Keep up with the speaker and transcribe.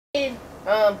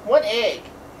One egg.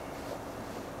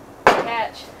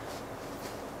 Catch.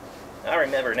 I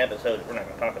remember an episode that we're not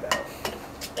going to talk about.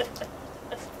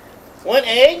 One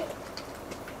egg.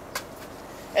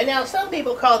 And now some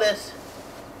people call this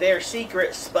their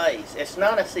secret spice. It's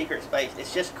not a secret spice.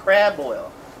 It's just crab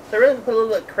oil. So we're going to put a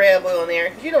little bit of crab oil in there,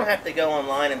 because you don't have to go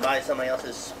online and buy somebody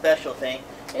else's special thing.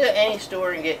 You go to any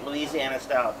store and get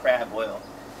Louisiana-style crab oil.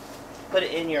 Put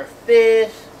it in your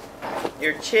fish,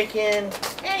 your chicken,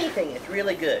 anything. It's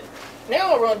really good.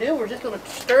 Now what we're going to do, we're just going to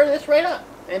stir this right up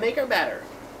and make our batter.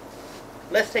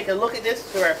 Let's take a look at this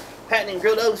through our patented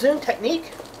Grilldog Zoom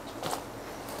technique.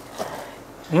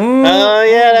 Oh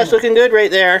yeah, that's looking good right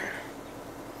there.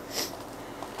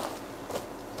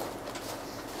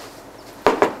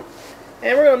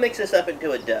 And we're going to mix this up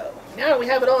into a dough. Now that we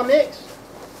have it all mixed.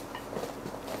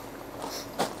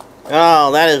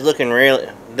 Oh, that is looking really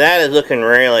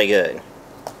good.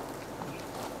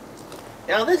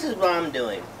 Now this is what I'm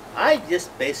doing. I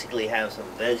just basically have some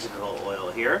vegetable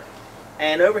oil here.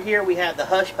 And over here we have the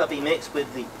Hush Puppy mix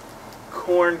with the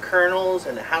corn kernels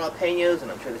and the jalapenos,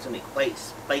 and I'm sure this is going to be quite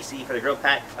spicy for the grill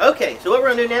pack. Okay, so what we're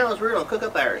going to do now is we're going to cook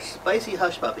up our spicy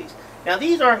Hush Puppies. Now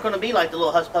these aren't going to be like the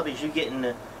little Hush Puppies you get in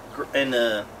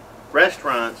the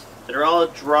restaurants that are all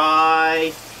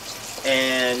dry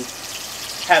and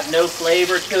have no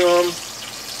flavor to them.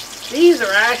 These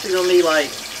are actually going to be like,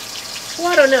 well,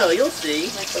 I don't know, you'll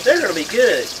see, but they're going to be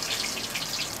good.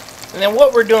 And then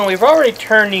what we're doing, we've already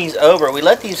turned these over. We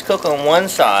let these cook on one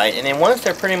side, and then once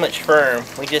they're pretty much firm,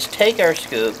 we just take our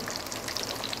scoop,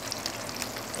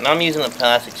 and I'm using the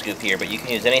plastic scoop here, but you can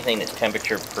use anything that's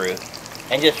temperature proof,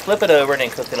 and just flip it over and then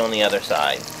cook it on the other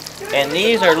side. And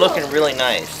these are looking really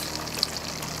nice.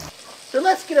 So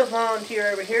let's get a volunteer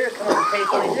over here to come on and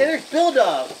taste one of these. Hey, there's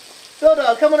Grilldog.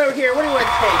 Grilldog, come on over here. What do you want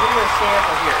to taste? What do you want to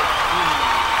sample here?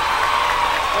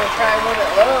 You want to try one of the,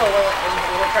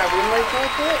 you want to try one way to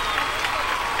it?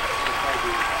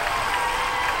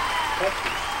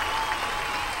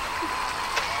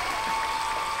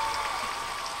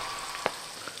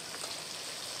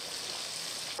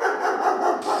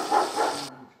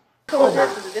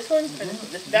 This one?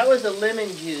 That was the lemon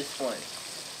juice one.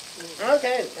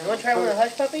 Okay, you want to try one of the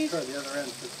Hush Puppies? Try the other end.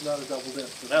 It's not a double dip.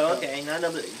 Oh, okay, not a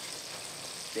double dip.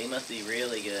 They must be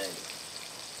really good.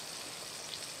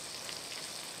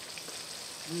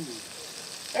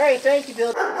 Alright, thank you,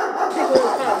 Bill. Take one of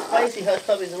those kind of spicy Hush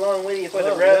Puppies along with you for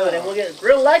the road, and we'll get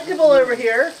Grillectable over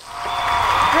here.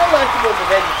 Grillectable is a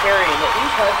vegetarian, but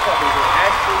these Hush Puppies are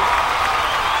actually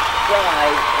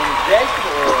fried in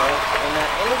vegetable oil and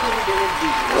not anything to do with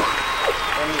beef.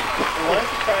 So why don't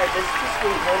you try this is the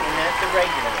sweet one and that's the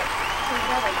regular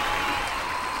one.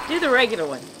 Do the regular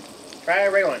one. Try a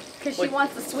regular one. Because she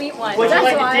wants the sweet one. Would you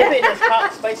like to dip it in this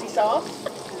hot, spicy sauce?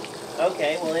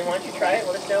 Okay, well then why don't you try it?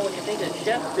 Let us know what you think of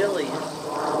Chef Billy G.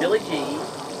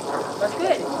 That's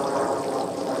good.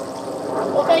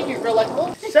 Well, thank you,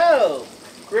 Grillectable. So,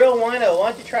 Grill Wino,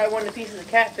 why don't you try one of the pieces of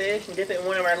catfish and dip it in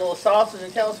one of our little sauces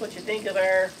and tell us what you think of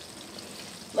our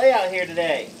layout here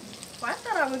today. Well, I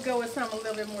thought I would go with something a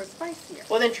little bit more spicier.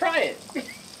 Well, then try it.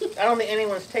 I don't think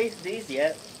anyone's tasted these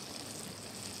yet.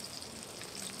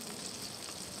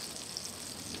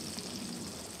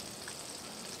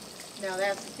 No,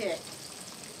 that's a kick.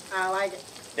 I like it.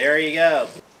 There you go.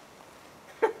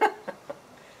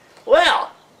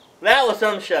 Well, that was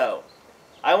some show.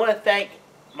 I want to thank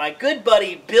my good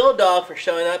buddy Grilldog for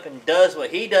showing up and does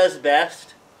what he does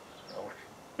best. Oh,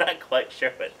 not quite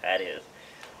sure what that is.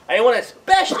 I want to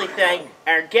especially thank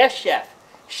our guest chef,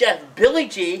 Chef Billy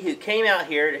G, who came out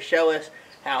here to show us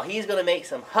how he's going to make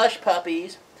some Hush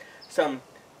Puppies, some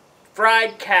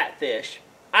fried catfish.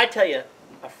 I tell you,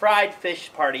 a fried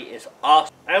fish party is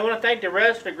awesome. I want to thank the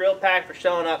rest of the Grill Pack for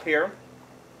showing up here.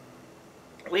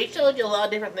 We showed you a lot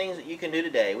of different things that you can do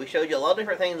today. We showed you a lot of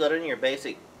different things other than your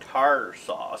basic tartar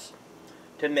sauce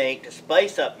to make, to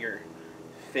spice up your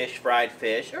fried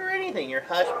fish, or anything, your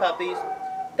Hush Puppies.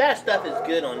 That stuff is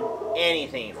good on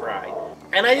anything fried.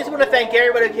 And I just want to thank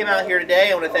everybody who came out here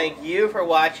today. I want to thank you for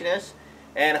watching us,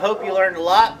 and I hope you learned a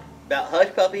lot about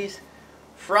Hush Puppies,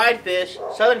 fried fish,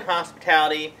 Southern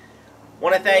hospitality. I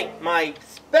want to thank my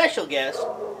special guests,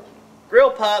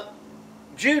 Grill Pup,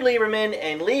 Jude Lieberman,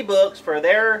 and Lee Books for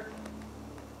their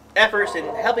efforts in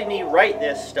helping me write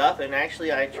this stuff. And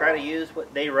actually, I try to use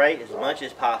what they write as much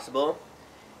as possible.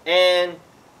 And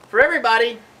for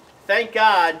everybody, thank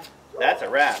God, that's a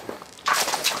wrap.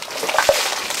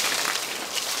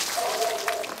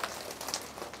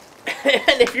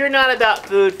 And if you're not about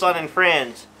food, fun, and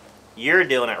friends, you're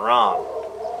doing it wrong.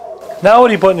 Now what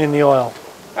are you putting in the oil?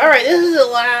 Alright, this is the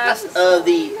last of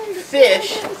the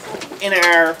fish in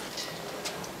our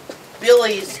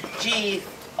Billy's Jeep.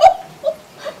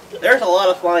 There's a lot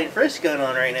of flying frisk going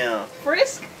on right now.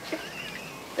 Frisk?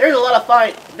 There's a lot of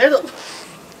flying.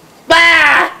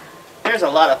 Bah! There's a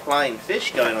lot of flying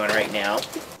fish going on right now.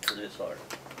 For this hard.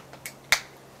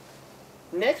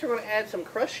 Next, we're going to add some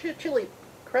crushed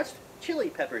chili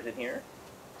peppers in here.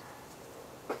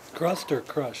 Crust or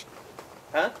crushed?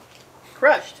 Huh?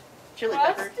 Crushed chili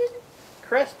peppers. Crusted?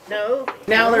 Crust? No.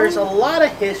 Now, there's a lot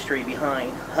of history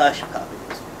behind hush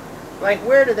puppies. Like,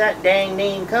 where did that dang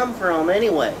name come from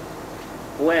anyway?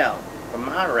 Well, from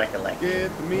my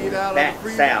recollection, back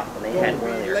south when they had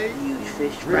one of their huge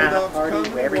fish fry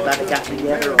parties where everybody got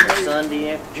together on a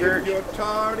Sunday after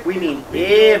church. We mean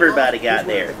everybody got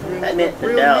there. That meant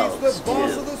the dogs,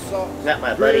 too. Not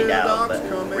my buddy dog,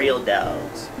 but real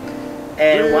dogs.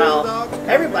 And while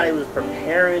everybody was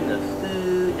preparing the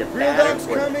food, the batter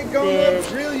for the fish,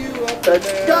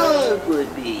 the dog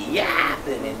would be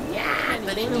yapping and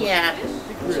yapping and yapping.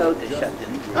 So to shut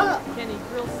them up,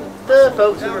 the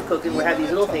folks who were cooking would have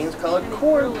these little things called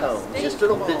corn cones, just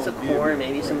little bits of corn,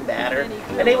 maybe some batter,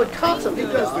 and they would toss them to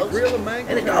the dogs,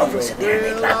 and the dogs would sit there and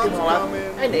they'd lap them all up,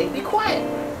 and they'd be quiet.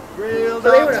 So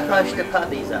they were to hush the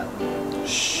puppies up.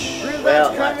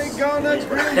 Well, that's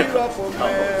what I was told.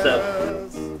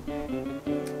 So,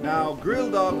 now,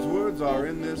 Grilldog's words are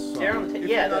in this song. If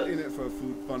yeah, you're not in it for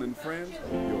food, fun, and friends,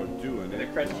 you're doing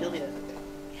it. crushed chili.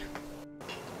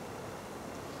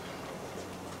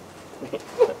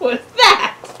 What was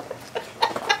that?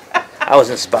 I was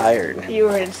inspired. You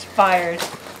were inspired.